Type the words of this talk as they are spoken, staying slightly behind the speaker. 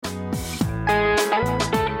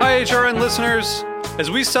HRN listeners.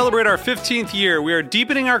 As we celebrate our 15th year, we are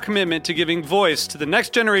deepening our commitment to giving voice to the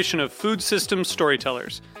next generation of food systems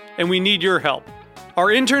storytellers, and we need your help. Our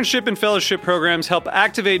internship and fellowship programs help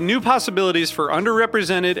activate new possibilities for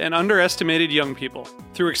underrepresented and underestimated young people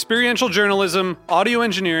through experiential journalism, audio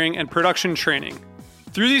engineering, and production training.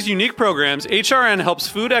 Through these unique programs, HRN helps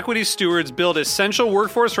food equity stewards build essential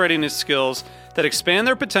workforce readiness skills that expand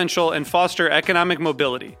their potential and foster economic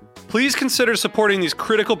mobility. Please consider supporting these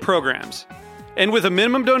critical programs. And with a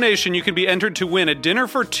minimum donation, you can be entered to win a dinner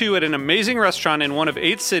for two at an amazing restaurant in one of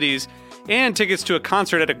 8 cities and tickets to a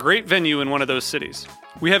concert at a great venue in one of those cities.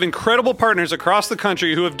 We have incredible partners across the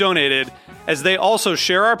country who have donated, as they also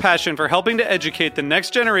share our passion for helping to educate the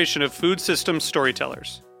next generation of food systems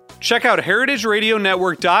storytellers. Check out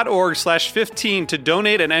heritageradionetwork.org/15 to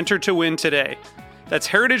donate and enter to win today. That's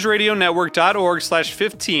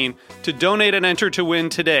heritageradionetwork.org/15 to donate and enter to win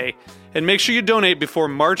today. And make sure you donate before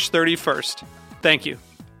March 31st. Thank you.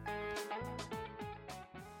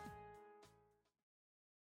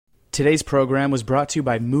 Today's program was brought to you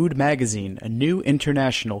by Mood Magazine, a new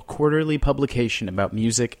international quarterly publication about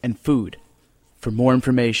music and food. For more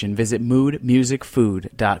information, visit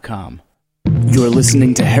moodmusicfood.com. You're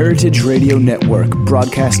listening to Heritage Radio Network,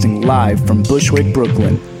 broadcasting live from Bushwick,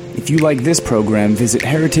 Brooklyn. If you like this program, visit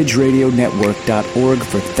heritageradionetwork.org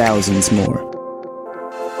for thousands more.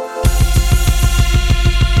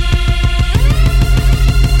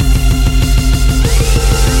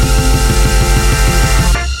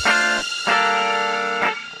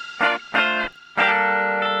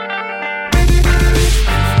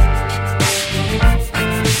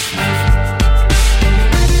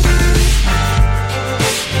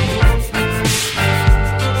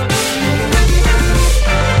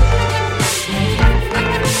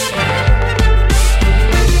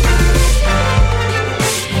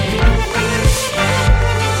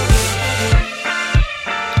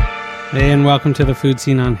 And welcome to the Food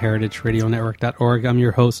Scene on heritageradionetwork.org. I'm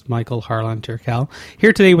your host, Michael Harlan Turkel,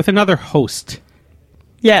 here today with another host.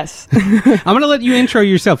 Yes. I'm going to let you intro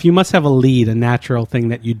yourself. You must have a lead, a natural thing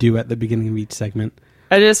that you do at the beginning of each segment.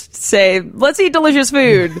 I just say, let's eat delicious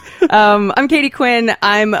food. I'm Katie Quinn.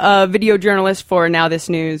 I'm a video journalist for NowThis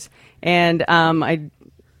News, and I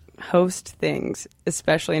host things,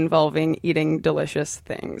 especially involving eating delicious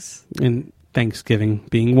things. And Thanksgiving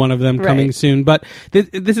being one of them coming soon. But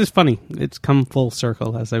this is funny. It's come full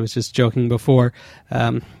circle, as I was just joking before.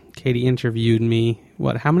 Katie interviewed me,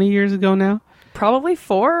 how many years ago now? Probably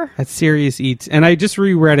 4. At Serious Eats. And I just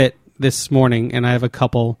reread it this morning, and I have a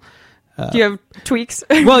couple... Do you have tweaks?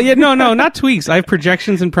 Well, yeah, no, not tweaks. I have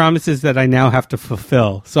projections and promises that I now have to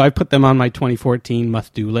fulfill. So I put them on my 2014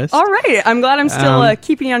 must-do list. All right. I'm glad I'm still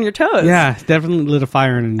keeping you on your toes. Yeah, definitely lit a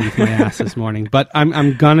fire underneath my ass this morning. But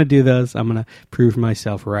I'm going to do those. I'm going to prove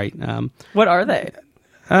myself right. What are they?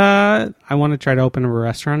 I want to try to open a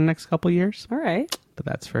restaurant in the next couple of years. All right. But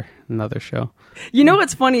that's for another show. You know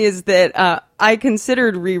what's funny is that I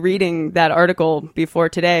considered rereading that article before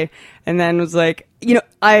today, and then was like,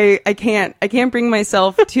 I can't bring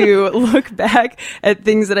myself to look back at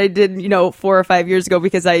things that I did, 4 or 5 years ago,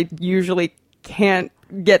 because I usually can't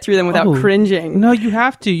get through them without cringing. No, you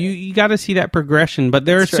have to. You got to see that progression, but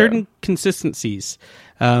there are certain consistencies.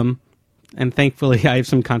 And thankfully, I have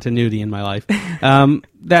some continuity in my life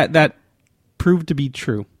that proved to be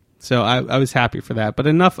true. So I was happy for that. But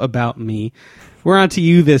enough about me. We're on to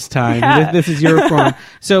you this time. Yeah. This is your forum.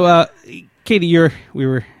 So, Katie, we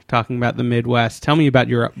were talking about the Midwest. Tell me about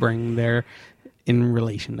your upbringing there in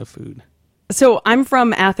relation to food. So I'm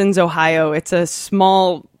from Athens, Ohio. It's a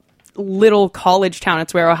small little college town.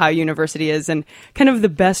 It's where Ohio University is. And kind of the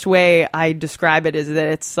best way I describe it is that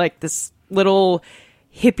it's like this little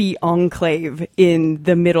hippie enclave in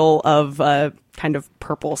the middle of a kind of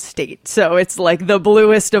purple state. So it's like the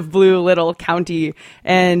bluest of blue little county.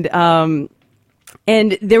 And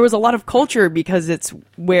there was a lot of culture because it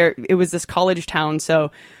was this college town.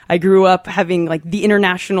 So I grew up having like the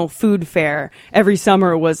International Food Fair. Every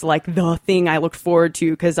summer was like the thing I looked forward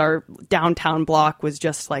to because our downtown block was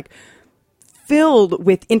just like filled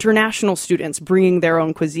with international students bringing their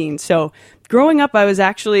own cuisine. So growing up, I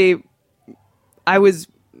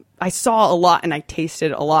saw a lot and I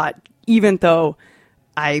tasted a lot, even though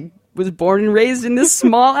I was born and raised in this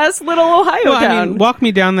small ass little Ohio town. I mean, walk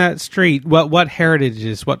me down that street. What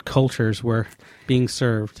heritages, what cultures were being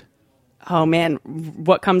served? Oh man,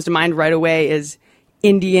 what comes to mind right away is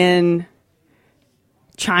Indian,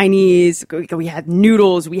 Chinese. We had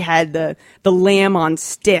noodles. We had the lamb on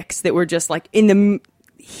sticks that were just like in the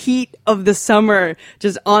heat of the summer,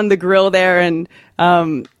 just on the grill there. And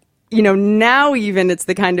now even it's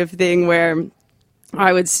the kind of thing where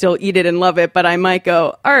I would still eat it and love it, but I might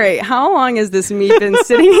go, all right, how long has this meat been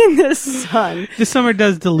sitting in the sun? The summer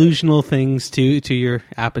does delusional things to your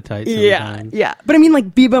appetite sometimes. Yeah. But I mean,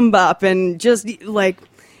 like bibimbap and just like,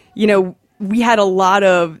 there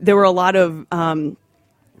were a lot of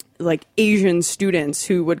like Asian students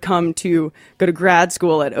who would come to go to grad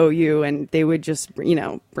school at OU, and they would just,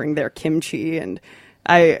 bring their kimchi, and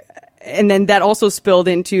then that also spilled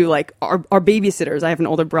into like our babysitters. I have an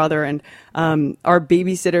older brother, and our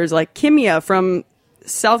babysitters, like Kimia from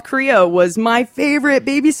South Korea was my favorite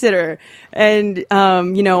babysitter, and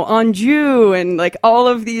Anju, and like all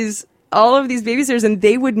of these babysitters, and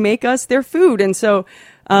they would make us their food. And so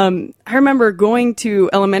I remember going to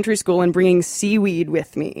elementary school and bringing seaweed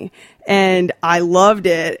with me, and I loved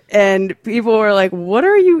it. And people were like, "What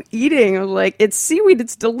are you eating?" I was like, "It's seaweed.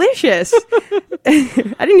 It's delicious."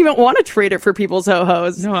 I didn't even want to trade it for people's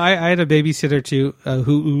ho-hos. No, I had a babysitter too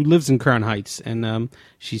who lives in Crown Heights, and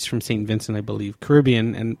she's from St. Vincent, I believe,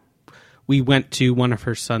 Caribbean. And we went to one of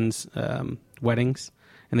her son's weddings,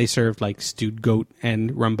 and they served like stewed goat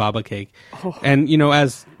and rum baba cake. Oh. And,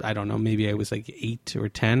 as, I don't know, maybe I was like 8 or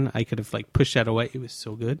 10, I could have like pushed that away. It was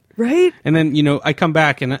so good. Right? And then, I come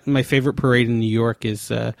back, and my favorite parade in New York is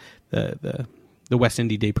the West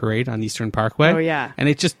Indy Day Parade on Eastern Parkway. Oh, yeah. And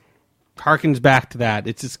it just harkens back to that.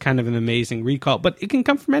 It's just kind of an amazing recall. But it can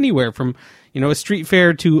come from anywhere, from, a street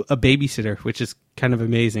fair to a babysitter, which is kind of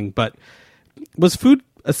amazing. But was food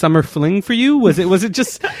a summer fling for you? Was it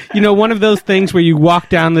just, one of those things where you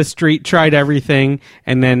walked down the street, tried everything,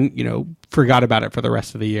 and then, forgot about it for the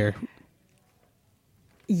rest of the year?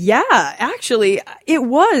 Yeah, actually, it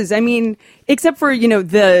was. I mean, except for,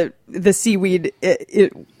 the seaweed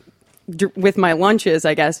with my lunches,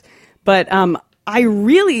 I guess. But I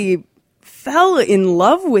really fell in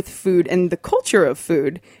love with food and the culture of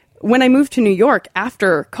food when I moved to New York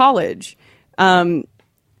after college.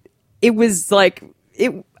 It was like,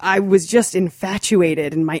 I was just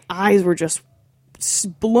infatuated, and my eyes were just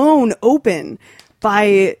blown open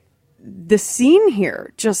by the scene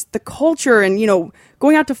here, just the culture, and,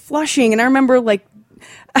 going out to Flushing. And I remember in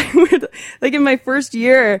my first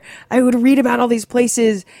year, I would read about all these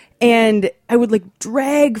places, and I would like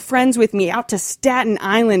drag friends with me out to Staten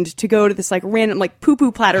Island to go to this like random like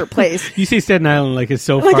poo-poo platter place. You say Staten Island like it's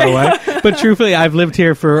so far away, but truthfully, I've lived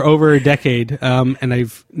here for over a decade, and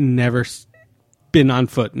I've never been on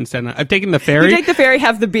foot in Staten Island. I've taken the ferry. You take the ferry,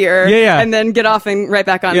 have the beer, and then get off and right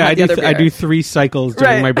back on. Yeah, have the other beer. I do 3 cycles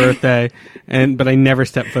during my birthday, but I never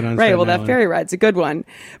step foot on. Right. Well, that ferry ride's a good one.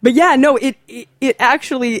 But yeah, no, it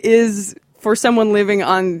actually is for someone living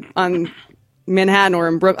on Manhattan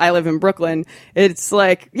or I live in Brooklyn. It's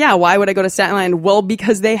like, yeah, why would I go to Staten Island? Well,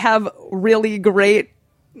 because they have really great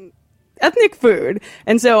ethnic food,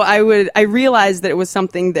 and so I realized that it was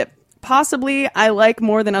something that possibly I like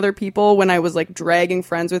more than other people. When I was like dragging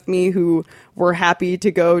friends with me who were happy to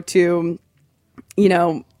go to,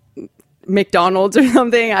 McDonald's or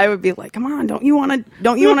something, I would be like, "Come on, don't you want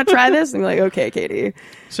to try this?" And be like, "Okay, Katie."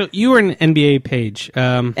 So you were an NBA page,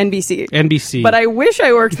 NBC. But I wish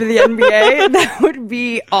I worked for the NBA. That would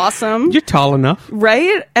be awesome. You're tall enough,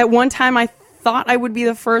 right? At one time, I thought I would be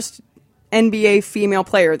the first NBA female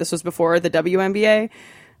player. This was before the WNBA.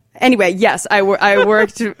 Anyway, yes, I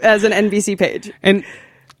worked as an NBC page. And,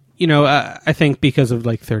 I think because of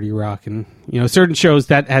like 30 Rock and, certain shows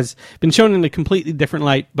that has been shown in a completely different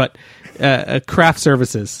light, but craft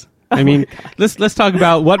services. I mean, let's talk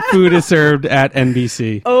about what food is served at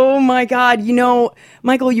NBC. Oh my God.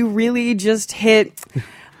 Michael, you really just hit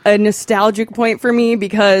a nostalgic point for me,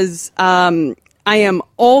 because I am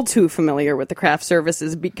all too familiar with the craft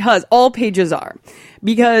services, because all pages are.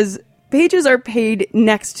 Because pages are paid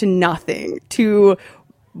next to nothing to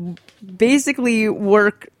basically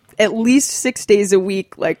work at least 6 days a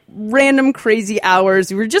week, like random crazy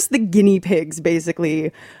hours. We're just the guinea pigs,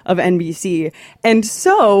 basically, of NBC. And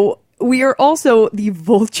so we are also the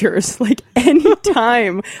vultures. Like any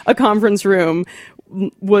time a conference room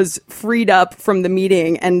was freed up from the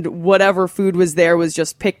meeting and whatever food was there was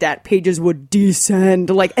just picked at, pages would descend,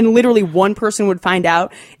 and literally one person would find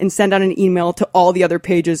out and send out an email to all the other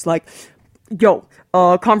pages like, "Yo,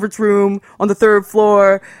 conference room on the 3rd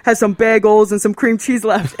floor has some bagels and some cream cheese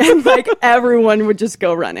left." And everyone would just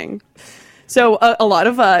go running. So a lot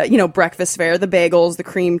of, breakfast fare, the bagels, the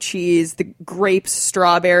cream cheese, the grapes,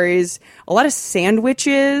 strawberries, a lot of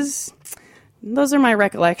sandwiches. Those are my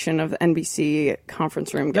recollection of NBC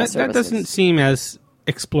conference room guest services. That doesn't seem as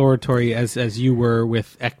exploratory as you were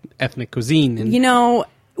with ethnic cuisine. And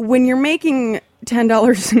when you're making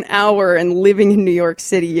 $10 an hour and living in New York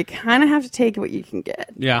City, you kind of have to take what you can get.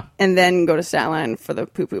 Yeah. And then go to Statline for the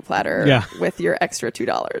poo-poo platter with your extra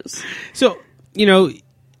 $2. So,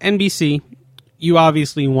 NBC, you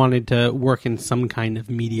obviously wanted to work in some kind of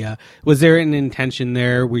media. Was there an intention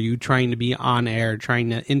there? Were you trying to be on air, trying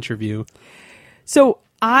to interview? So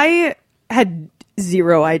I had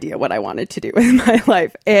zero idea what I wanted to do with my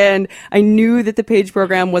life. And I knew that the Page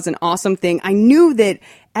program was an awesome thing. I knew that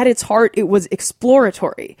at its heart, it was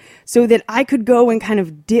exploratory, so that I could go and kind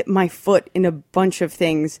of dip my foot in a bunch of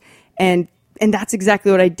things. And that's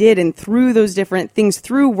exactly what I did. And through those different things,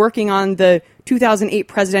 through working on the 2008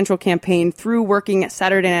 presidential campaign, through working at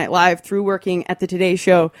Saturday Night Live, through working at the Today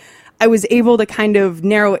Show, I was able to kind of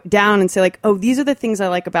narrow it down and say, like, oh, these are the things I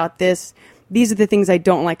like about this. These are the things I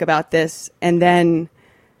don't like about this. And then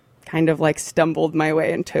kind of like stumbled my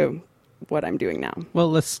way into what I'm doing now.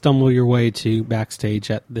 Well, let's stumble your way to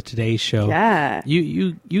backstage at the Today Show. Yeah.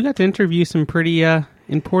 You got to interview some pretty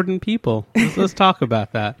important people. Let's talk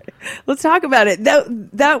about that. Let's talk about it.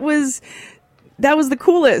 That was the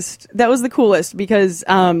coolest. That was the coolest because,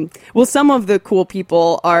 some of the cool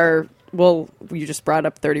people are, you just brought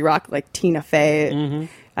up 30 Rock, like Tina Fey.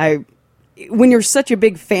 Mm-hmm. When you're such a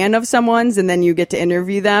big fan of someone's and then you get to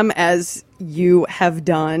interview them as you have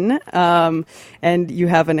done, and you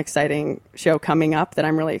have an exciting show coming up that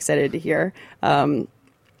I'm really excited to hear. So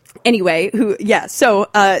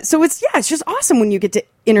it's just awesome when you get to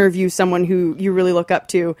interview someone who you really look up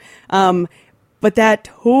to. But that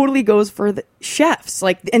totally goes for the chefs.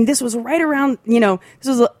 And this was right around, this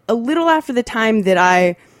was a little after the time that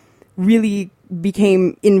I really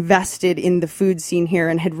became invested in the food scene here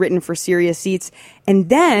and had written for Serious Eats. And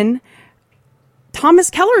then Thomas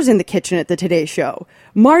Keller's in the kitchen at the Today Show.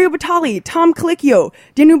 Mario Batali, Tom Colicchio,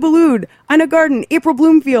 Danu Balud, Ina Garten, April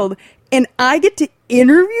Bloomfield. And I get to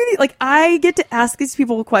interview, I get to ask these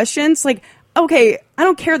people questions. Okay, I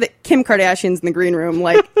don't care that Kim Kardashian's in the green room.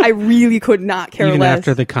 I really could not care Even less.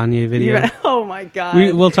 After the Kanye video. Oh my God.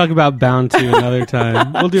 We'll talk about Bound 2 another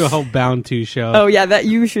time. We'll do a whole Bound 2 show. Oh yeah, that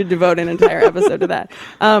you should devote an entire episode to that.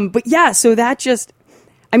 But yeah, so that just,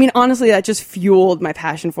 honestly, that just fueled my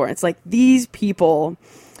passion for it. It's these people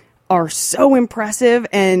are so impressive,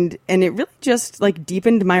 and it really just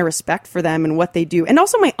deepened my respect for them and what they do, and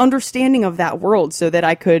also my understanding of that world, so that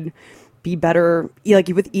I could be better.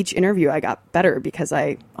 With each interview, I got better because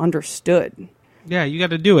I understood. Yeah, you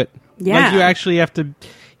got to do it. Yeah, you actually have to.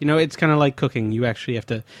 It's kind of like cooking. You actually have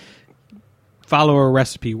to follow a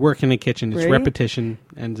recipe, work in the kitchen. It's repetition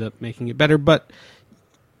ends up making it better. But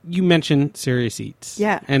you mentioned Serious Eats,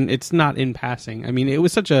 and it's not in passing. It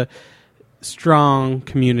was such a strong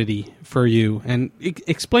community for you. And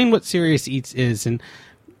explain what Serious Eats is and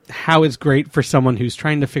how it's great for someone who's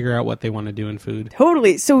trying to figure out what they want to do in food.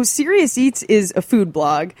 Totally. So Serious Eats is a food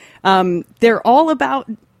blog. They're all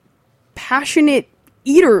about passionate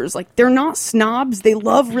eaters. They're not snobs. They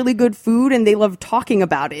love really good food and they love talking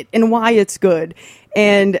about it and why it's good.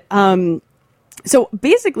 And so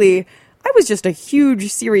basically, I was just a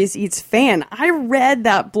huge Serious Eats fan. I read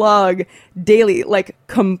that blog daily,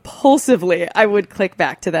 compulsively. I would click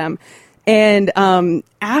back to them. And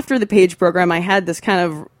after the Page program, I had this kind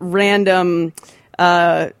of random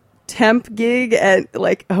temp gig at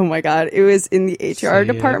oh my God, it was in the HR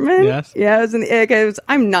department. Yes. Yeah, it was in the.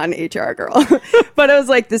 I'm not an HR girl, but I was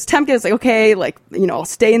this temp gig. I was okay, I'll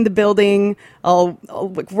stay in the building. I'll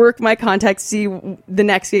work my contacts, see the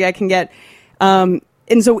next gig I can get. And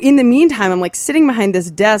so in the meantime, I'm sitting behind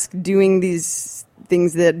this desk doing these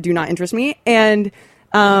things that do not interest me, and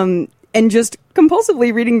just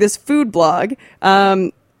compulsively reading this food blog.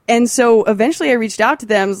 And so eventually I reached out to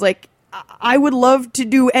them. I was I would love to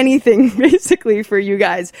do anything basically for you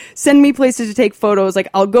guys. Send me places to take photos.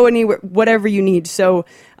 I'll go anywhere, whatever you need. So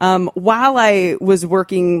while I was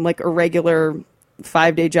working a regular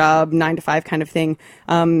 5-day job, 9 to 5 kind of thing,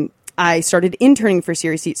 I started interning for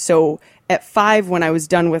Serious Eats. So at 5, when I was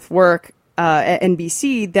done with work, at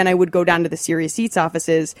NBC, then I would go down to the Serious Eats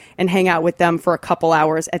offices and hang out with them for a couple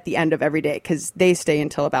hours at the end of every day, because they stay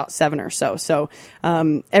until about 7 or so. So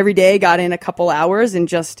every day got in a couple hours, and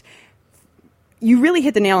just, you really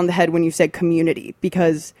hit the nail on the head when you said community,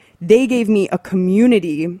 because they gave me a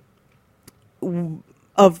community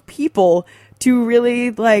of people to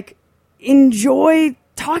really enjoy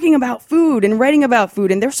talking about food and writing about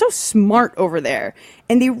food. And they're so smart over there,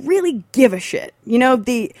 and they really give a shit.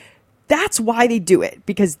 That's why they do it,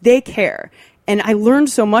 because they care. And I learned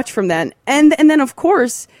so much from them. And then, of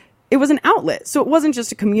course, it was an outlet. So it wasn't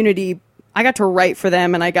just a community. I got to write for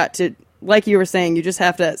them, and I got to, like you were saying, you just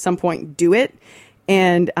have to at some point do it.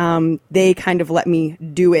 and they kind of let me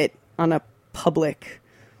do it on a public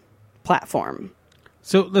platform.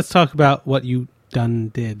 So let's talk about what you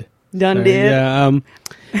did. Did? Yeah,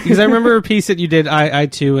 because I remember a piece that you did. I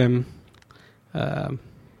too am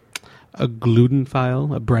a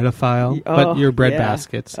glutenphile, a breadophile, but your bread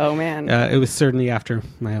baskets. Oh, man. It was certainly after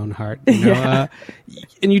my own heart. You know?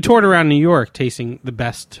 And you toured around New York tasting the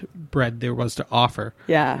best bread there was to offer.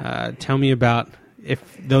 Yeah. Tell me about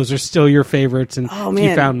if those are still your favorites and if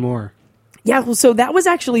you found more. Yeah, well, so that was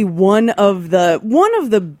actually one of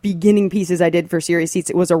the beginning pieces I did for Serious Eats.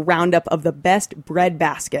 It was a roundup of the best bread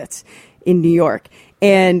baskets in New York.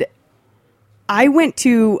 And I went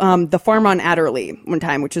to the Farm on Adderley one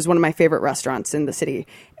time, which is one of my favorite restaurants in the city.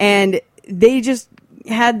 And they just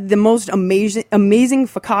had the most amazing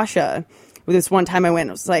focaccia. With this one time I went,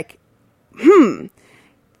 I was like,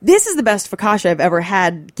 this is the best focaccia I've ever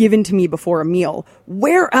had given to me before a meal.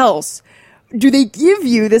 Where else do they give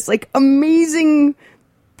you this like amazing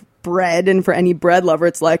bread? And for any bread lover,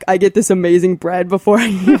 it's like, I get this amazing bread before I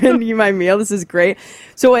even eat my meal. This is great.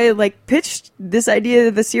 So I like pitched this idea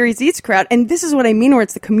to the Serious Eats crowd, and this is what I mean where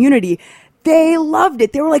it's the community. They loved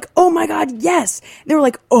it. They were like, oh my God, yes. They were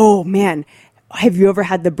like, oh man, have you ever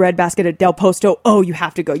had the bread basket at Del Posto? Oh, you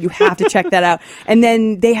have to go. You have to check that out. And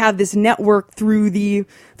then they have this network through the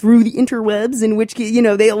interwebs in which, you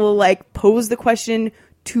know, they will like pose the question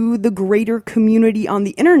to the greater community on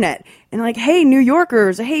the internet. And like, hey, New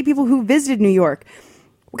Yorkers, hey, people who visited New York,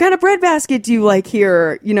 what kind of bread basket do you like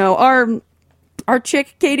here? You know, our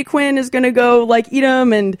chick, Katie Quinn, is going to go like eat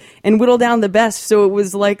them and whittle down the best. So it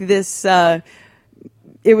was like this,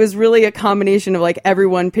 it was really a combination of like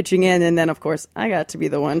everyone pitching in. And then of course I got to be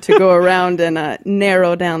the one to go around and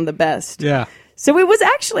narrow down the best. Yeah. So it was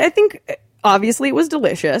actually, I think, obviously it was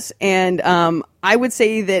delicious. And I would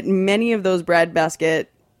say that many of those bread basket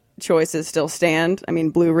choices still stand. I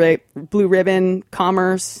mean, Blue Ribbon,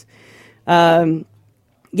 Commerce.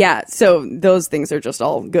 Yeah, so those things are just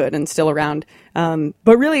all good and still around. But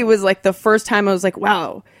really it was like the first time I was like,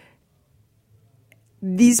 wow,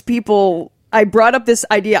 these people, I brought up this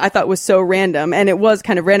idea I thought was so random, and it was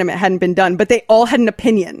kind of random. It hadn't been done, but they all had an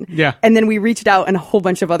opinion. Yeah. And then we reached out and a whole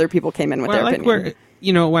bunch of other people came in with their opinion. Where,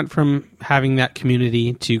 you know, it went from having that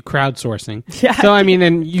community to crowdsourcing. Yeah. So, I mean,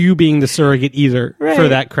 and you being the surrogate eater for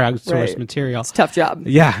that crowdsourced material. It's a tough job.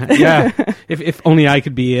 Yeah, yeah. if only I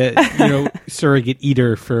could be a, surrogate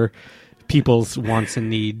eater for people's wants and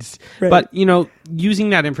needs. Right. But, using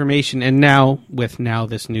that information, and now with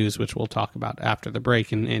NowThis news, which we'll talk about after the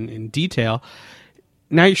break in detail,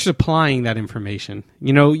 now you're supplying that information.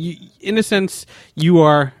 In a sense, you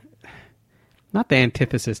are not the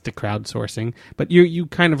antithesis to crowdsourcing, but you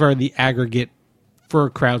kind of are the aggregate for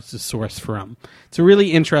crowds to source from. It's a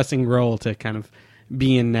really interesting role to kind of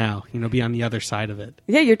be in now, be on the other side of it.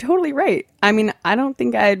 Yeah, you're totally right. I mean, I don't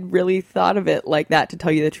think I'd really thought of it like that, to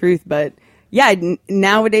tell you the truth, but yeah,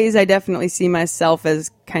 nowadays I definitely see myself as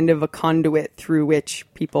kind of a conduit through which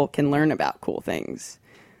people can learn about cool things.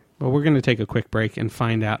 Well, we're going to take a quick break and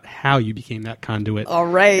find out how you became that conduit. All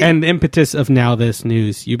right. And the impetus of NowThis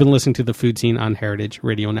news. You've been listening to The Food Scene on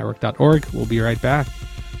heritageradionetwork.org. We'll be right back.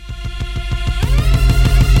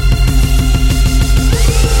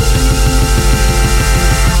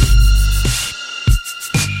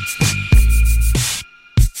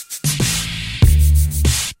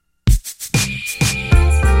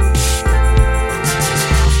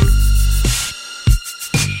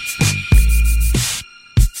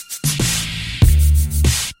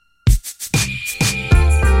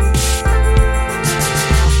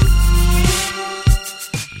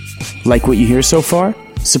 Like what you hear so far?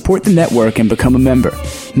 Support the network and become a member.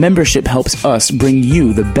 Membership helps us bring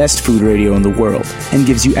you the best food radio in the world and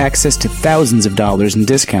gives you access to thousands of dollars in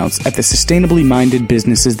discounts at the sustainably minded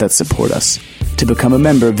businesses that support us. To become a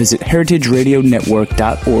member, visit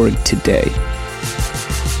heritageradionetwork.org today.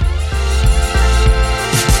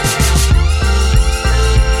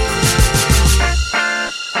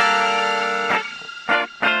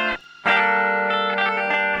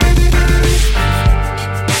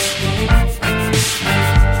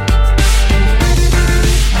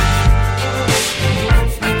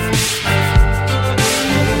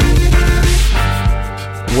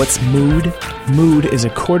 What's Mood? Mood is a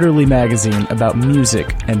quarterly magazine about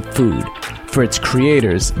music and food. For its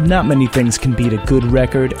creators, not many things can beat a good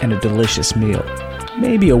record and a delicious meal.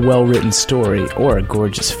 Maybe a well-written story or a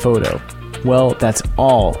gorgeous photo. Well, that's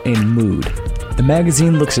all in Mood. The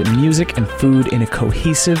magazine looks at music and food in a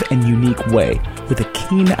cohesive and unique way, with a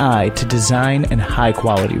keen eye to design and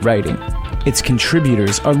high-quality writing. Its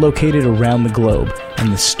contributors are located around the globe,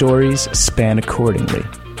 and the stories span accordingly.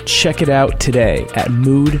 Check it out today at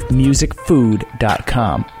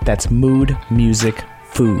moodmusicfood.com. That's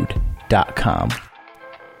moodmusicfood.com.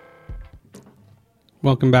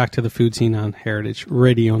 Welcome back to the Food Scene on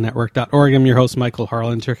heritageradionetwork.org. I'm your host, Michael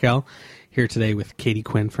Harlan-Turkel, here today with Katie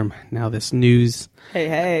Quinn from Now This News.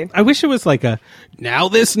 Hey. I wish it was like a Now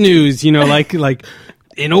This News, like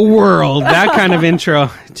in a world, that kind of intro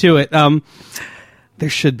to it. There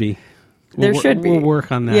should be. We'll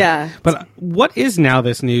work on that. Yeah. But what is Now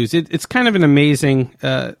This News? It's kind of an amazing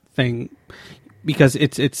thing because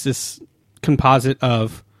it's this composite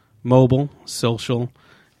of mobile, social,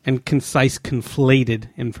 and concise, conflated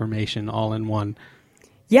information all in one.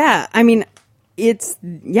 Yeah, I mean, you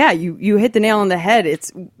hit the nail on the head.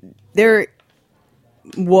 There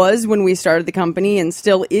was, when we started the company, and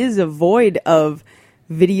still is, a void of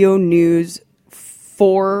video news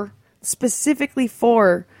specifically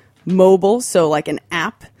for mobile, so like an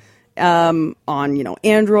app on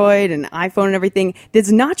Android and iPhone and everything, that's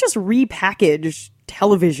not just repackaged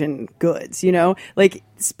television goods, like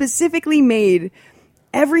specifically made,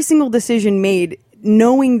 every single decision made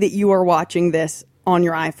knowing that you are watching this on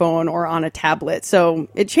your iPhone or on a tablet. So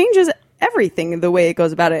it changes everything, the way it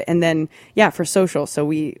goes about it. And then, for social, so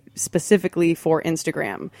we specifically for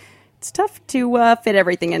Instagram, it's tough to fit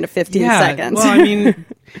everything into 15 seconds. Well, I mean,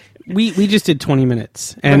 we just did 20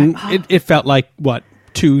 minutes, and it felt like,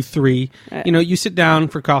 2, 3. You sit down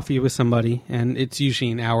for coffee with somebody, and it's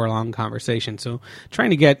usually an hour-long conversation. So trying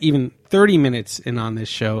to get even 30 minutes in on this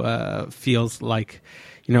show feels like,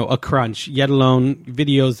 a crunch, yet alone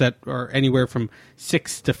videos that are anywhere from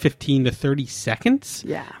 6 to 15 to 30 seconds.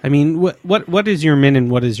 Yeah. I mean, what is your min and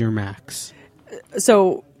what is your max?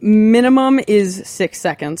 So minimum is 6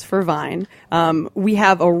 seconds for Vine. We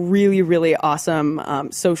have a really, really awesome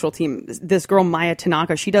social team. This girl, Maya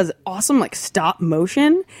Tanaka, she does awesome stop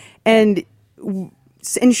motion, and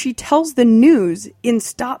she tells the news in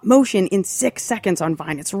stop motion in 6 seconds on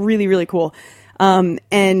Vine. It's really, really cool.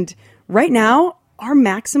 And right now, our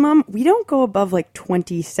maximum, we don't go above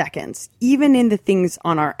 20 seconds, even in the things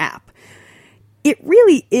on our app. It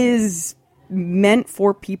really is meant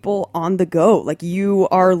for people on the go. You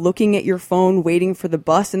are looking at your phone, waiting for the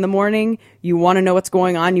bus in the morning. You want to know what's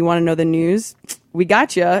going on. You want to know the news. We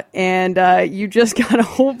got you. And you just got a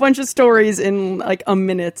whole bunch of stories in a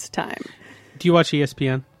minute's time. Do you watch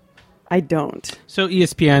ESPN? I don't. So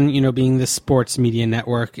ESPN, being the sports media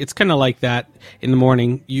network, it's kind of like that. In the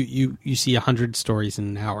morning, you see 100 stories in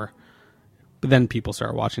an hour. But then people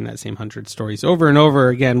start watching that same 100 stories over and over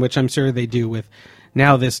again, which I'm sure they do with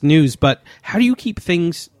Now This News. But how do you keep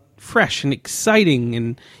things fresh and exciting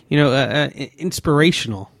and,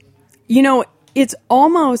 inspirational? It's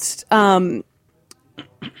almost,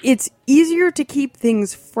 it's easier to keep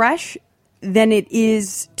things fresh than it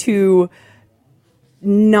is to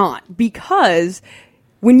not, because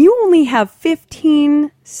when you only have 15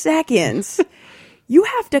 seconds, you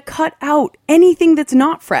have to cut out anything that's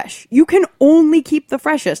not fresh. You can only keep the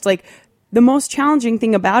freshest. The most challenging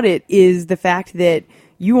thing about it is the fact that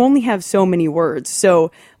you only have so many words.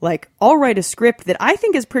 So, I'll write a script that I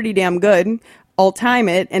think is pretty damn good. I'll time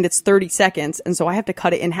it, and it's 30 seconds, and so I have to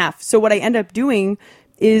cut it in half. So what I end up doing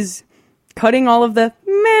is cutting all of the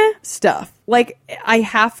meh stuff.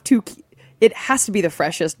 It has to be the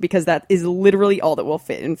freshest, because that is literally all that will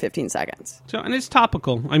fit in 15 seconds. So, and it's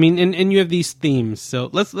topical. I mean, and you have these themes. So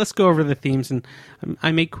let's go over the themes, and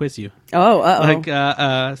I may quiz you.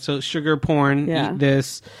 Oh, so sugar porn, Yeah. eat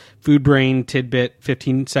this, food brain tidbit,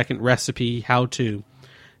 15-second recipe, how to.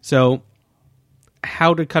 So,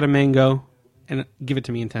 how to cut a mango, and give it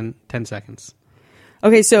to me in 10 seconds.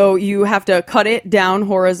 Okay, so you have to cut it down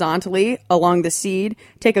horizontally along the seed,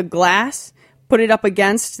 take a glass, put it up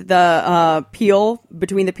against the peel,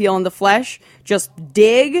 between the peel and the flesh, just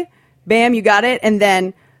dig, bam, you got it, and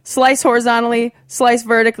then slice horizontally, slice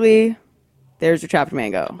vertically. There's your chopped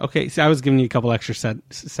mango. Okay, so I was giving you a couple extra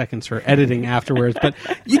seconds for editing afterwards, but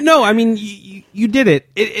you did it.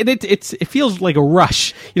 It feels like a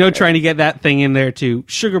rush, trying to get that thing in there too.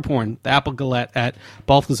 Sugar porn, the apple galette at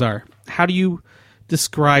Balthazar. How do you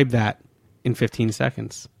describe that in 15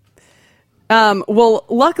 seconds? Well,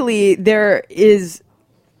 luckily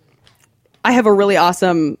I have a really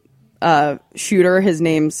awesome shooter. His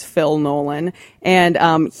name's Phil Nolan,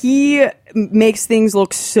 and he makes things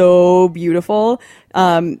look so beautiful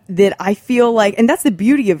that I feel like, and that's the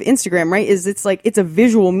beauty of Instagram, right? Is it's a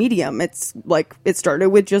visual medium. It's it started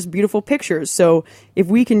with just beautiful pictures. So if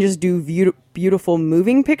we can just do beautiful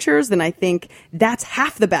moving pictures, then I think that's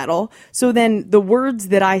half the battle. So then the words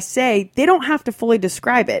that I say, they don't have to fully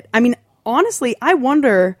describe it. I mean, honestly, I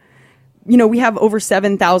wonder, we have over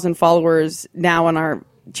 7,000 followers now on our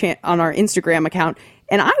on our Instagram account,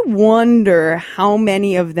 and I wonder how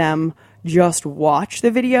many of them just watch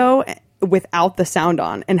the video without the sound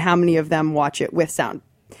on, and how many of them watch it with sound.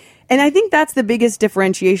 And I think that's the biggest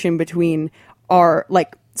differentiation between our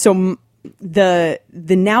the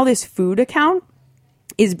NowThis food account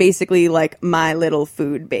is basically like my little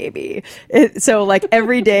food baby. So like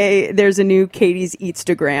every day there's a new Katie's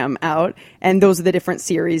Eatstagram out, and those are the different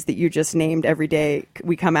series that you just named. Every day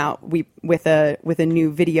we come out with a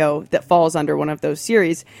new video that falls under one of those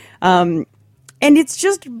series. And it's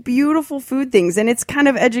just beautiful food things, and it's kind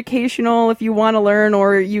of educational if you want to learn,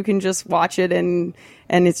 or you can just watch it and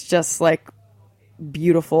it's just like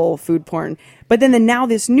beautiful food porn. But then the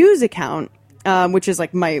NowThis news account, which is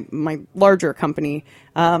like my larger company,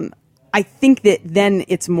 I think that then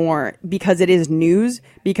it's more because it is news,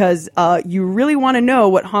 because you really want to know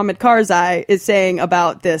what Hamid Karzai is saying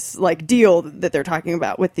about this like deal that they're talking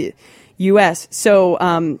about with the U.S.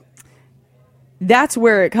 So that's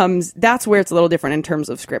where it comes. That's where it's a little different in terms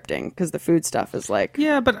of scripting, because the food stuff is like,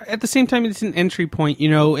 yeah, but at the same time, it's an entry point, you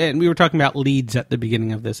know. And we were talking about leads at the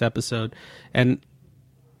beginning of this episode, and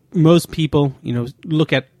most people, you know,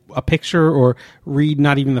 look at a picture or read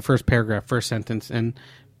not even the first paragraph, first sentence, and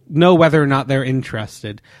know whether or not they're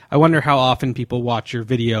interested. I wonder how often people watch your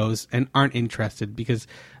videos and aren't interested, because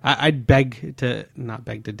I'd not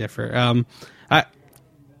beg to differ.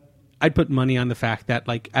 I'd put money on the fact that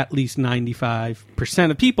like at least 95%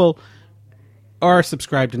 of people are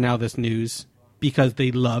subscribed to NowThis News because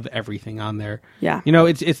they love everything on there. Yeah. You know,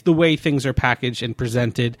 it's the way things are packaged and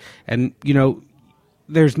presented, and you know,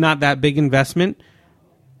 there's not that big investment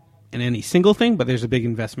in any single thing, but there's a big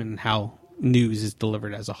investment in how news is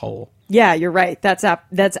delivered as a whole. Yeah, you're right. That's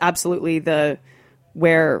absolutely the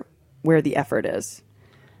where the effort is.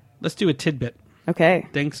 Let's do a tidbit. Okay.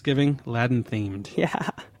 Thanksgiving Latin themed. Yeah.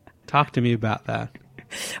 Talk to me about that.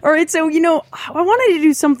 All right. So, you know, I wanted to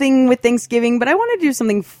do something with Thanksgiving, but I wanted to do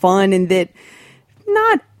something fun and that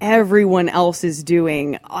not everyone else is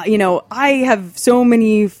doing. You know, I have so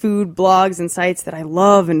many food blogs and sites that I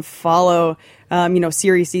love and follow. You know,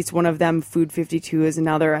 Serious Eats, one of them. Food 52 is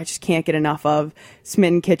another. I just can't get enough of.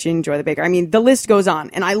 Smitten Kitchen, Joy the Baker. I mean, the list goes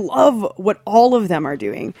on, and I love what all of them are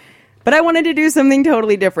doing. But I wanted to do something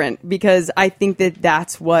totally different, because I think that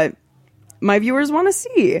that's what my viewers want to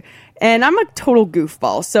see. And I'm a total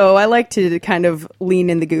goofball, so I like to kind of lean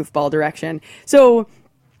in the goofball direction. So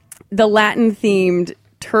the Latin-themed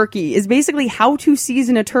turkey is basically how to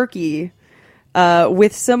season a turkey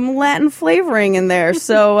with some Latin flavoring in there.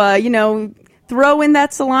 So, you know, throw in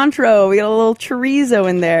that cilantro. We got a little chorizo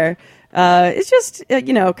in there. It's just,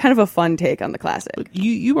 you know, kind of a fun take on the classic.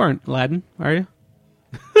 You aren't Latin, are you?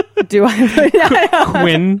 Do I?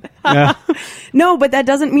 Quinn. Yeah. No, but that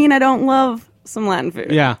doesn't mean I don't love some Latin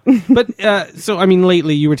food. Yeah. But, so, I mean,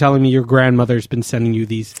 lately you were telling me your grandmother's been sending you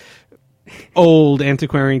these old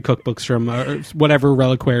antiquarian cookbooks from whatever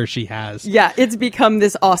reliquary she has. Yeah, it's become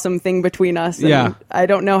this awesome thing between us. And yeah. I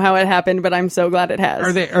don't know how it happened, but I'm so glad it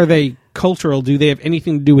has. Are they cultural? Do they have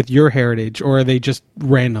anything to do with your heritage, or are they just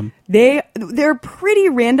random? They're pretty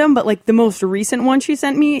random, but like the most recent one she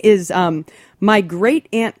sent me is my great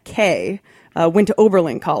aunt Kay went to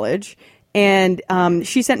Oberlin College, and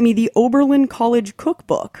she sent me the Oberlin College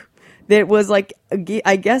cookbook that was like,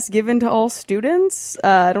 I guess, given to all students.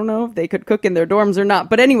 I don't know if they could cook in their dorms or not,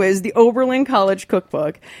 but anyways, the Oberlin College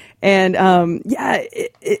cookbook. And yeah,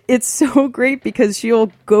 it's so great because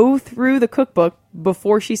she'll go through the cookbook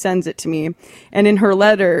before she sends it to me, and in her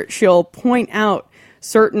letter she'll point out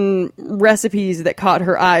certain recipes that caught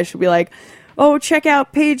her eye. She'll be like, oh, check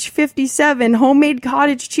out page 57, homemade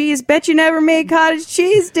cottage cheese. Bet you never made cottage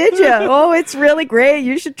cheese, did you? Oh, it's really great.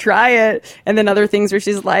 You should try it. And then other things where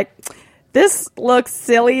she's like, this looks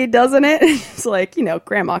silly, doesn't it? It's like, you know,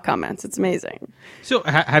 grandma comments. It's amazing. So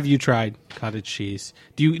have you tried cottage cheese?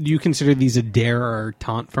 Do you consider these a dare or a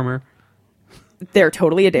taunt from her? They're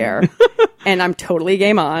totally a dare. And I'm totally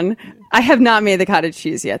game on. I have not made the cottage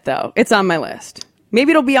cheese yet, though. It's on my list.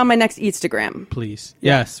 Maybe it'll be on my next Eatstagram. Please.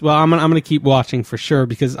 Yes. Well, I'm gonna keep watching for sure,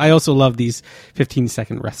 because I also love these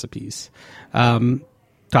 15-second recipes.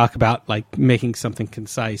 Talk about like making something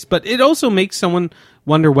concise, but it also makes someone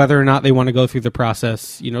wonder whether or not they want to go through the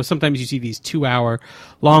process. You know, sometimes you see these 2-hour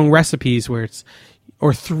long recipes or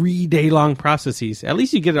 3-day long processes. At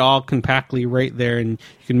least you get it all compactly right there, and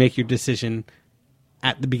you can make your decision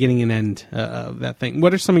at the beginning and end of that thing.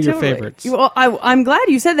 What are some of your favorites? Well, I'm glad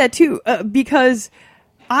you said that too, because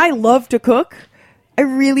I love to cook. I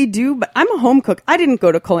really do, but I'm a home cook. I didn't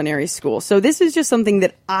go to culinary school, so this is just something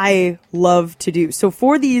that I love to do. So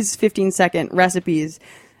for these 15-second recipes,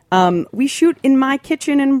 We shoot in my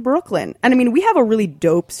kitchen in Brooklyn. And I mean, we have a really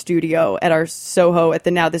dope studio at our Soho, at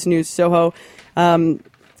the Now This News Soho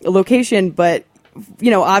location, but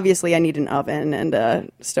obviously I need an oven and a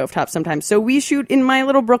stovetop sometimes. So we shoot in my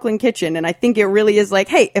little Brooklyn kitchen, and I think it really is like,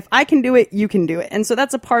 hey, if I can do it, you can do it. And so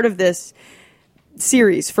that's a part of this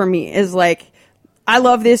series for me, is like, I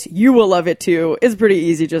love this, you will love it too. It's pretty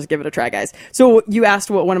easy, just give it a try, guys. So you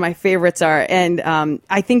asked what one of my favorites are, and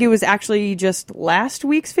I think it was actually just last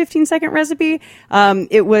week's 15-second recipe.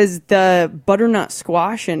 It was the butternut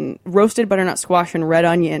squash and roasted butternut squash and red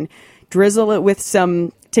onion. Drizzle it with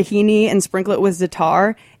some tahini and sprinkle it with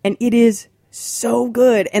za'atar, and it is so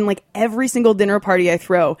good. And like every single dinner party I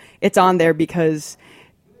throw, it's on there because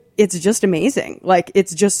it's just amazing. Like,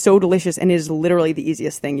 it's just so delicious, and it is literally the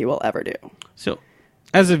easiest thing you will ever do. So,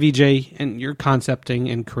 as a VJ, and you're concepting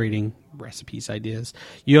and creating recipes, ideas,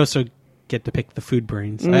 you also get to pick the food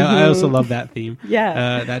brains. Mm-hmm. I also love that theme.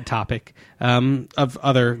 Yeah. That topic of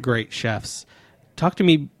other great chefs. Talk to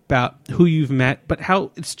me about who you've met, but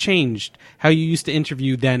how it's changed, how you used to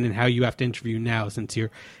interview then and how you have to interview now, since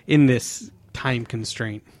you're in this time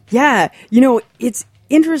constraint. Yeah. It's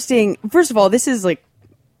interesting. First of all, this is like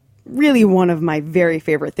really one of my very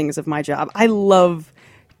favorite things of my job. I love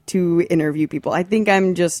to interview people. I think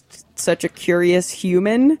I'm just such a curious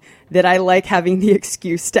human that I like having the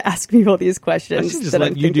excuse to ask people these questions. I should just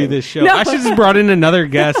let you do this show. No. I should just brought in another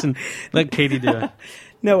guest and let Katie do it.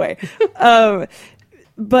 No way.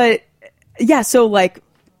 But yeah, so like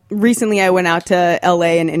recently I went out to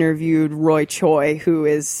LA and interviewed Roy Choi, who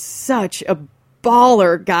is such a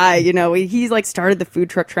baller guy. He's like started the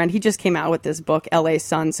food truck trend. He just came out with this book, LA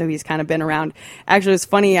Sun, so he's kind of been around. Actually, it's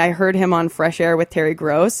funny, I heard him on Fresh Air with Terry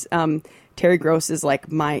Gross. Terry Gross is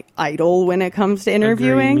like my idol when it comes to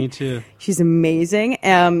interviewing. Agreed, me too. She's amazing.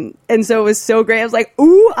 And so it was so great. I was like,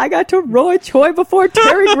 ooh, I got to Roy Choi before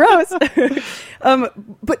Terry Gross.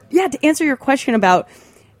 But yeah, to answer your question about,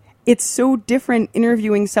 it's so different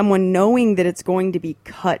interviewing someone knowing that it's going to be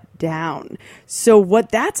cut down. So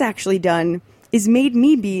what that's actually done is made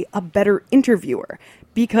me be a better interviewer,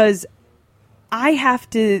 because I have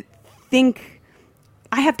to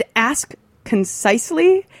ask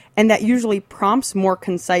concisely, and that usually prompts more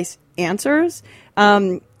concise answers.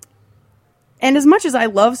 And as much as I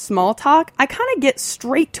love small talk, I kind of get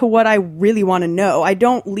straight to what I really want to know. I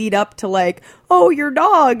don't lead up to like, oh, your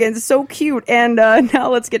dog is so cute, and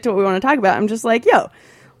now let's get to what we want to talk about. I'm just like, yo,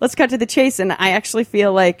 let's cut to the chase. And I actually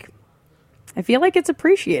feel like it's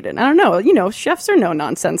appreciated. I don't know. Chefs are no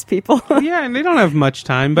nonsense people. Yeah, and they don't have much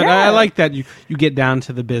time, but I like that you get down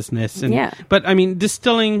to the business. And, yeah. But I mean,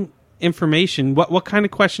 distilling information, what kind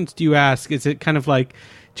of questions do you ask? Is it kind of like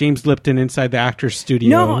James Lipton inside the actor's studio?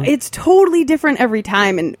 No, it's totally different every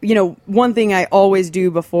time. And, one thing I always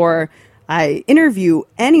do before I interview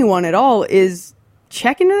anyone at all is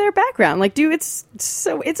check into their background. Like, it's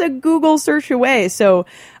a Google search away. So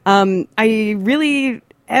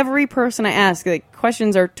every person I ask, like,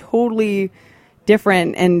 questions are totally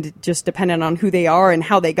different and just dependent on who they are and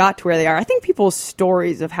how they got to where they are. I think people's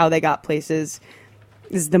stories of how they got places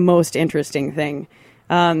is the most interesting thing.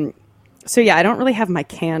 So yeah, I don't really have my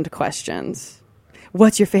canned questions.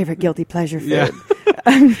 What's your favorite guilty pleasure food? Yeah.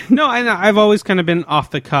 No, I've always kind of been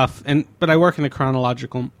off the cuff, but I work in a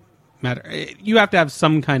chronological matter. You have to have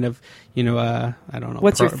some kind of, I don't know.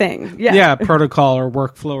 What's your thing? Yeah. Yeah, protocol or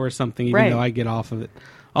workflow or something, even right. though I get off of it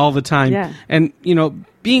all the time. Yeah. And,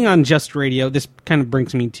 being on Just Radio, this kind of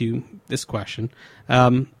brings me to this question.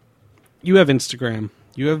 You have Instagram.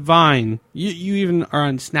 You have Vine. You even are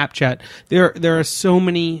on Snapchat. There are so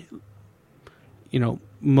many,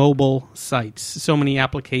 mobile sites, so many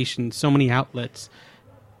applications, so many outlets.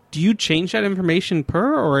 Do you change that information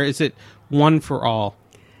or is it one for all?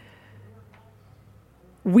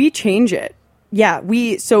 We change it. Yeah,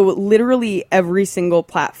 so literally every single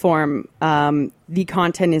platform, the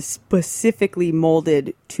content is specifically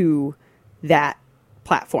molded to that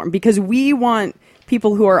platform, because we want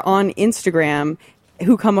people who are on Instagram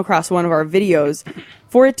who come across one of our videos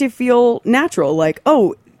for it to feel natural. Like,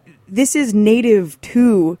 oh, this is native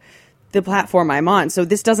to the platform I'm on. So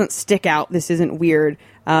this doesn't stick out. This isn't weird.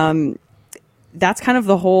 That's kind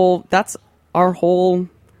of that's our whole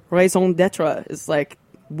raison d'etre, is like,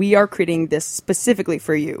 we are creating this specifically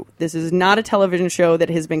for you. This is not a television show that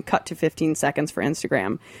has been cut to 15 seconds for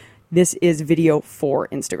Instagram. This is video for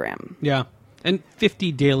Instagram. Yeah. And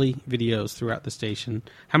 50 daily videos throughout the station.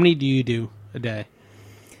 How many do you do a day?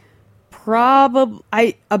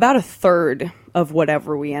 Probably about a third of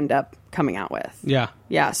whatever we end up coming out with. Yeah.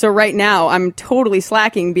 Yeah. So right now I'm totally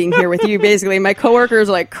slacking being here with you. Basically, my coworkers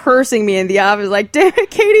are like cursing me in the office, like, "Damn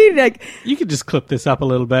it, Katie!" Like, you could just clip this up a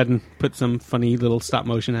little bit and put some funny little stop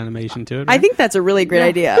motion animation to it. Right? I think that's a really great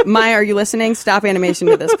idea. Maya, are you listening? Stop animation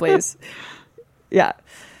to this, please. Yeah.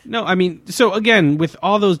 No, I mean, so again, with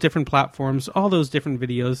all those different platforms, all those different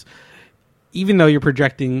videos, even though you're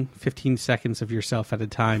projecting 15 seconds of yourself at a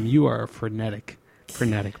time, you are a frenetic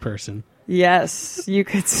person. Yes, you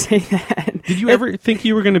could say that. Did you ever think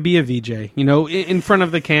you were going to be a VJ? You know, in front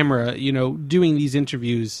of the camera, you know, doing these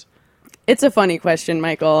interviews? It's a funny question,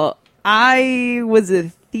 Michael. I was a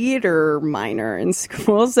theater minor in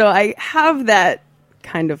school, so I have that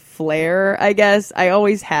kind of flair, I guess. I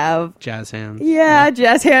always have. Jazz hands. Yeah,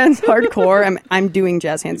 jazz hands, hardcore. I'm doing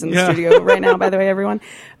jazz hands in the studio right now, by the way, everyone.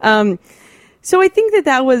 So I think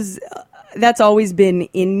that's always been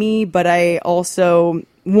in me, but I also,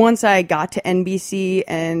 once I got to NBC,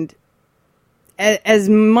 and as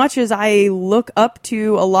much as I look up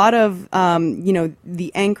to a lot of,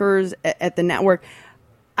 the anchors at the network,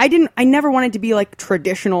 I never wanted to be like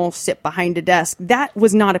traditional sit behind a desk. That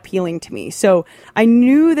was not appealing to me. So I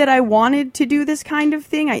knew that I wanted to do this kind of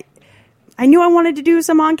thing. I knew I wanted to do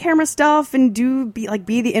some on-camera stuff and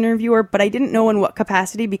be the interviewer, but I didn't know in what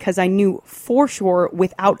capacity, because I knew for sure,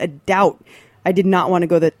 without a doubt, I did not want to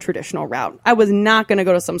go the traditional route. I was not going to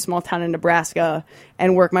go to some small town in Nebraska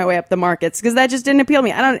and work my way up the markets, because that just didn't appeal to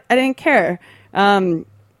me. I didn't care.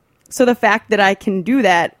 So the fact that I can do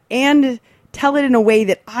that and tell it in a way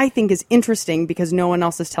that I think is interesting because no one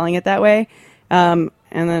else is telling it that way, and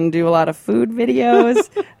then do a lot of food videos,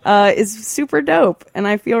 is super dope. And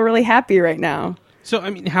I feel really happy right now. So, I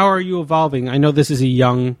mean, how are you evolving? I know this is a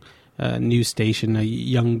young news station, a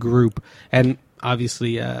young group, and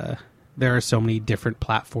obviously there are so many different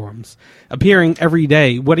platforms appearing every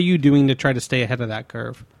day. What are you doing to try to stay ahead of that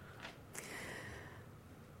curve?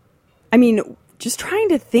 I mean, just trying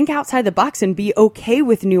to think outside the box and be okay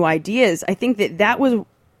with new ideas. I think that was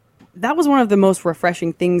one of the most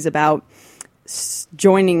refreshing things about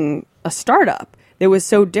joining a startup that was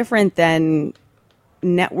so different than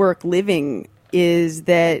network living, is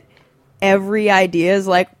that every idea is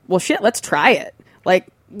like, well, shit, let's try it. Like,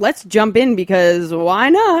 let's jump in, because why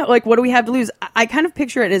not? Like, what do we have to lose? I kind of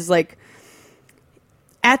picture it as like,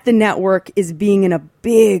 at the network is being in a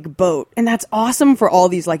big boat. And that's awesome for all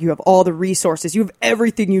these, like, you have all the resources, you have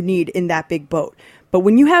everything you need in that big boat. But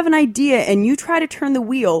when you have an idea and you try to turn the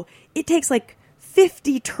wheel, it takes like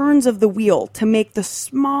 50 turns of the wheel to make the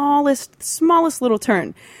smallest little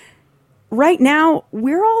turn. Right now,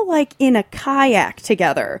 we're all like in a kayak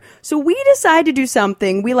together. So we decide to do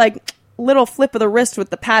something. We like little flip of the wrist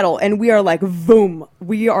with the paddle, and we are like, boom,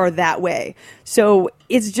 we are that way. So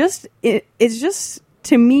it's just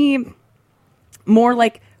to me, more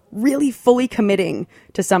like really fully committing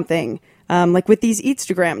to something. Like with these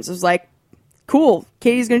Eatstagrams, it was like, cool,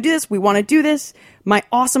 Katie's going to do this. We want to do this. My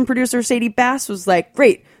awesome producer, Sadie Bass, was like,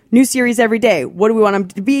 great, new series every day. What do we want them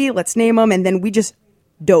to be? Let's name them. And then we just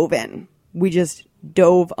dove in. We just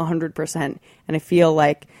dove 100%. And I feel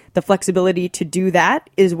like the flexibility to do that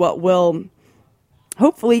is what will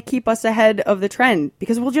hopefully keep us ahead of the trend,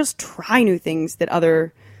 because we'll just try new things that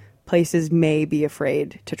other places may be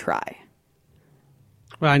afraid to try.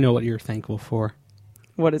 Well, I know what you're thankful for.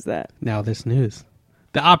 What is that? Now This News.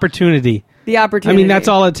 The opportunity. I mean, that's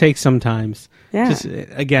all it takes sometimes. Yeah.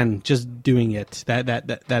 Just doing it.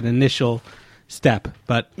 That initial step.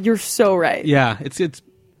 But you're so right. Yeah, it's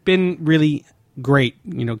been really great,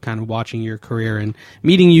 kind of watching your career and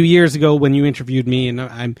meeting you years ago when you interviewed me, and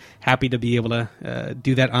I'm happy to be able to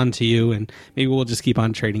do that onto you, and maybe we'll just keep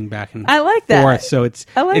on trading back and forth. So it's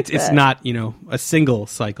not a single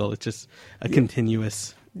cycle; it's just a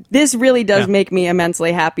continuous. This really does make me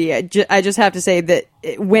immensely happy. I just have to say that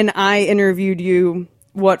when I interviewed you,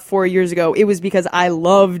 4 years ago, it was because I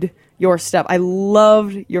loved your stuff. I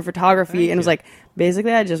loved your photography, and it was like,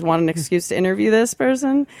 basically, I just want an excuse to interview this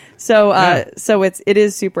person. So, it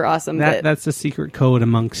is super awesome. That's the secret code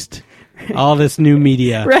amongst all this new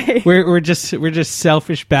media. Right? We're just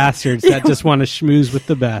selfish bastards that just want to schmooze with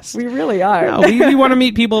the best. We really are. No, we want to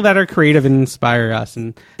meet people that are creative and inspire us,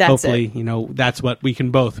 and hopefully, that's what we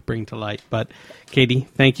can both bring to light. But Katie,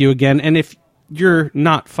 thank you again. And if you're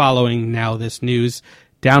not following Now This News,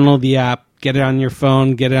 download the app. Get it on your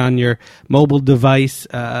phone. Get it on your mobile device.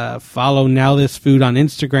 Follow Now This Food on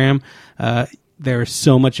Instagram. There's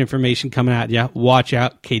so much information coming at you. Watch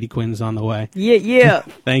out. Katie Quinn's on the way. Yeah.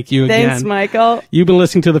 Thank you again. Thanks, Michael. You've been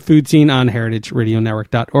listening to The Food Scene on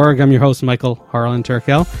heritageradionetwork.org. I'm your host, Michael Harlan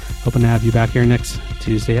Turkel. Hoping to have you back here next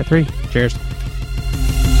Tuesday at 3. Cheers.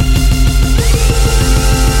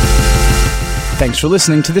 Thanks for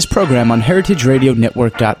listening to this program on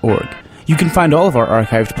heritageradionetwork.org. You can find all of our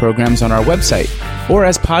archived programs on our website or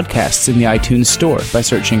as podcasts in the iTunes Store by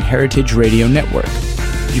searching Heritage Radio Network.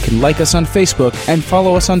 You can like us on Facebook and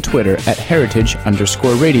follow us on Twitter at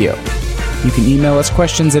 @heritage_radio. You can email us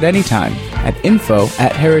questions at any time at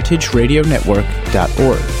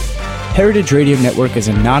info@heritageradionetwork.org. Heritage Radio Network is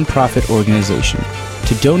a non-profit organization.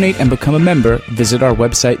 To donate and become a member, visit our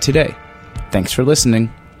website today. Thanks for listening.